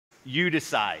You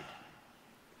decide.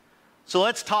 So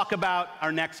let's talk about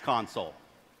our next console.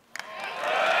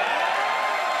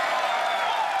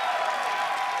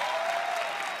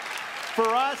 For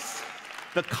us,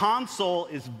 the console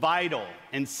is vital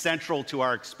and central to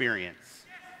our experience.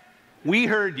 We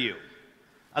heard you.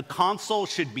 A console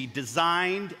should be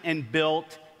designed and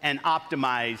built and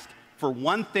optimized for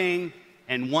one thing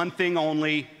and one thing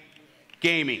only: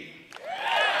 gaming.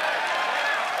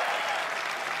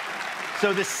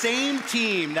 So the same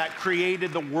team that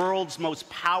created the world's most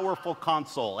powerful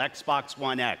console, Xbox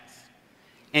One X,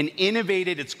 and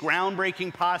innovated its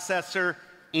groundbreaking processor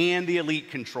and the Elite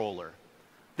controller,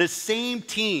 the same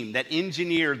team that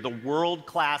engineered the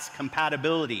world-class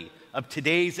compatibility of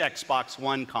today's Xbox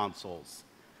One consoles,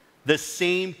 the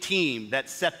same team that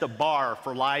set the bar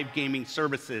for live gaming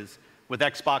services with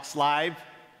Xbox Live,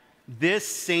 this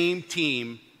same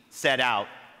team set out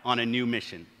on a new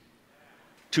mission: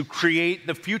 to create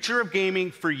the future of gaming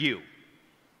for you.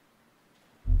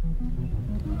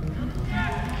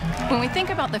 When we think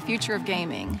about the future of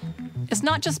gaming, it's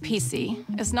not just PC,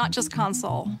 it's not just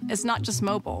console, it's not just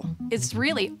mobile. It's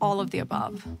really all of the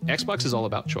above. Xbox is all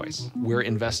about choice. We're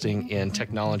investing in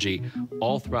technology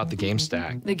all throughout the game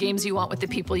stack. The games you want with the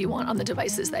people you want on the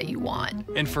devices that you want.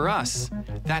 And for us,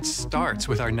 that starts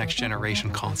with our next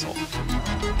generation console.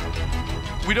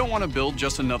 We don't want to build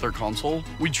just another console.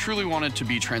 We truly want it to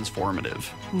be transformative.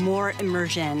 More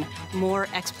immersion, more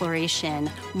exploration,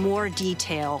 more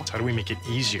detail. How do we make it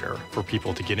easier for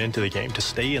people to get into the game, to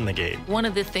stay in the game? One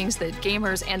of the things that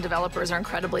gamers and developers are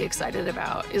incredibly excited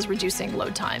about is reducing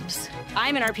load times.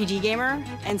 I'm an RPG gamer,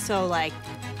 and so like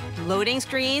loading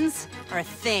screens are a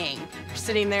thing. You're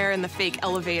sitting there in the fake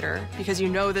elevator because you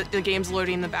know that the game's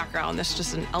loading in the background. This is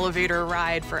just an elevator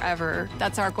ride forever.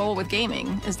 That's our goal with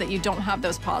gaming, is that you don't have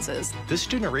those pauses. This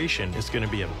generation is going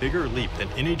to be a bigger leap than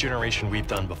any generation we've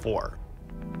done before.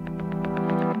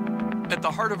 At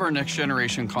the heart of our next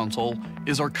generation console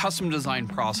is our custom designed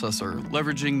processor,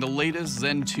 leveraging the latest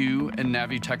Zen 2 and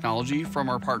Navi technology from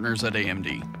our partners at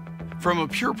AMD. From a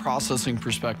pure processing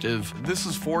perspective, this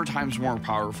is 4 times more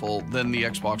powerful than the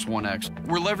Xbox One X.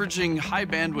 We're leveraging high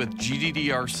bandwidth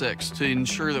GDDR6 to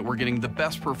ensure that we're getting the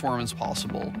best performance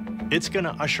possible. It's going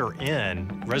to usher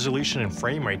in resolution and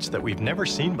frame rates that we've never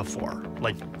seen before.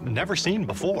 Like, never seen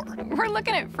before. We're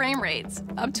looking at frame rates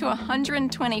up to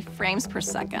 120 frames per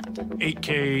second.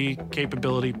 8K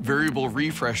capability. Variable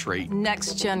refresh rate.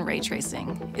 Next-gen ray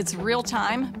tracing. It's real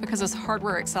time because it's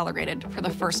hardware accelerated for the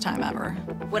first time ever.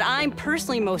 What I'm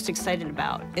personally most excited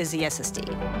about is the SSD.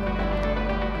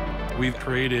 We've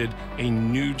created a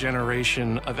new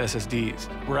generation of SSDs.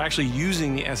 We're actually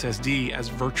using the SSD as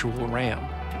virtual RAM.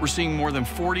 We're seeing more than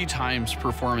 40 times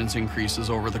performance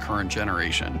increases over the current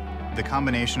generation. The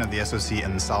combination of the SoC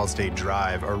and the solid-state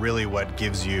drive are really what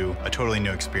gives you a totally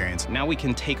new experience. Now we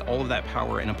can take all of that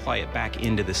power and apply it back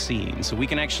into the scene, so we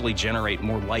can actually generate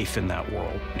more life in that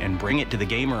world and bring it to the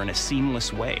gamer in a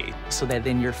seamless way. So that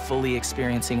then you're fully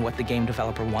experiencing what the game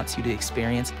developer wants you to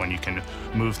experience. When you can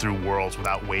move through worlds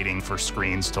without waiting for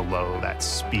screens to load, that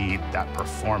speed, that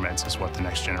performance is what the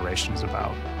next generation is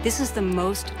about. This is the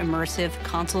most immersive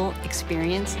console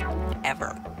experience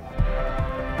ever.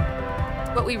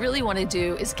 What we really want to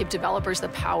do is give developers the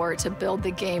power to build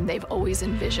the game they've always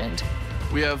envisioned.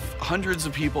 We have hundreds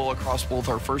of people across both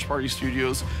our first-party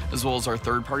studios as well as our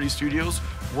third-party studios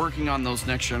working on those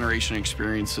next-generation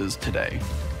experiences today.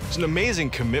 There's an amazing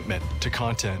commitment to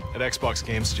content at Xbox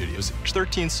Game Studios. There's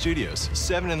 13 studios,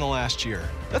 7 in the last year.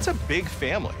 That's a big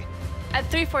family. At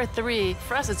 343,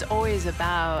 for us, it's always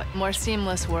about more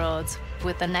seamless worlds.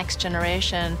 With the next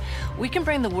generation, we can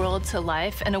bring the world to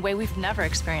life in a way we've never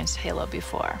experienced Halo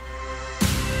before.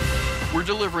 We're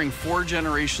delivering 4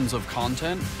 generations of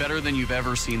content better than you've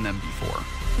ever seen them before.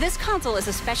 This console is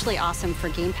especially awesome for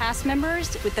Game Pass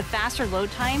members. With the faster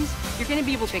load times, you're going to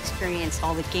be able to experience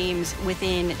all the games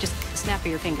within just a snap of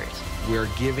your fingers. We're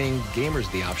giving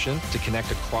gamers the option to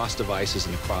connect across devices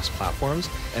and across platforms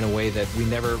in a way that we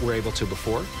never were able to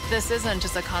before. This isn't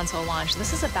just a console launch.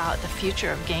 This is about the future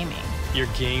of gaming. Your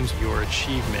games, your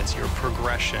achievements, your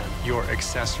progression, your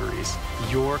accessories,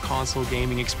 your console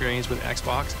gaming experience with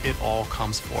Xbox, it all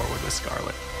comes forward with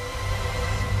Scarlett.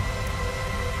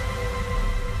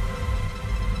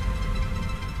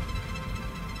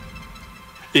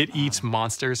 It eats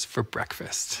monsters for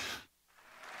breakfast.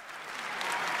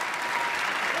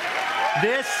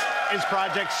 This is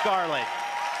Project Scarlett,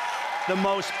 the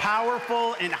most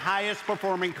powerful and highest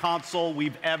performing console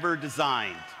we've ever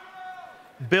designed.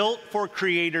 Built for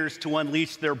creators to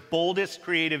unleash their boldest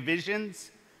creative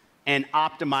visions and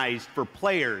optimized for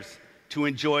players to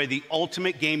enjoy the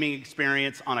ultimate gaming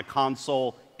experience on a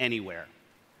console anywhere.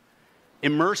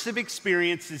 Immersive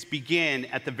experiences begin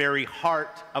at the very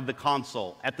heart of the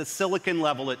console, at the silicon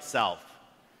level itself.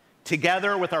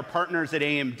 Together with our partners at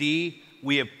AMD,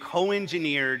 we have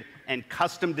co-engineered and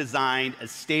custom designed a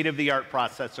state-of-the-art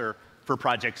processor for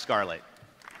Project Scarlett.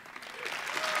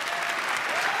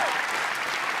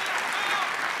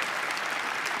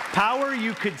 Power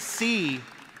you could see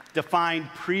defined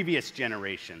previous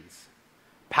generations.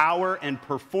 Power and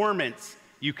performance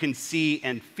you can see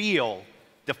and feel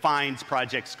defines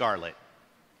Project Scarlett.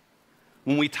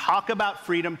 When we talk about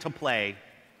freedom to play,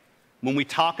 when we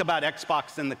talk about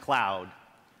Xbox in the cloud,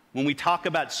 when we talk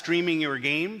about streaming your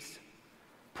games,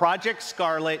 Project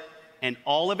Scarlett and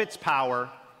all of its power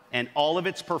and all of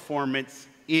its performance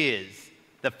is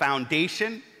the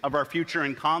foundation of our future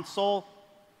in console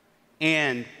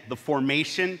and the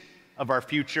formation of our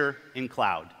future in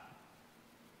cloud.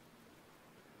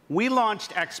 We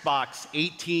launched Xbox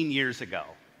 18 years ago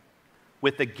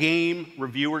with a game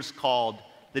reviewers called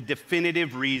the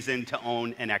definitive reason to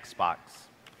own an Xbox.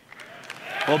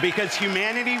 Well, because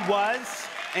humanity was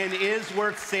and is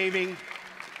worth saving,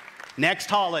 next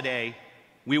holiday,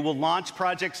 we will launch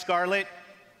Project Scarlett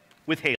with Halo.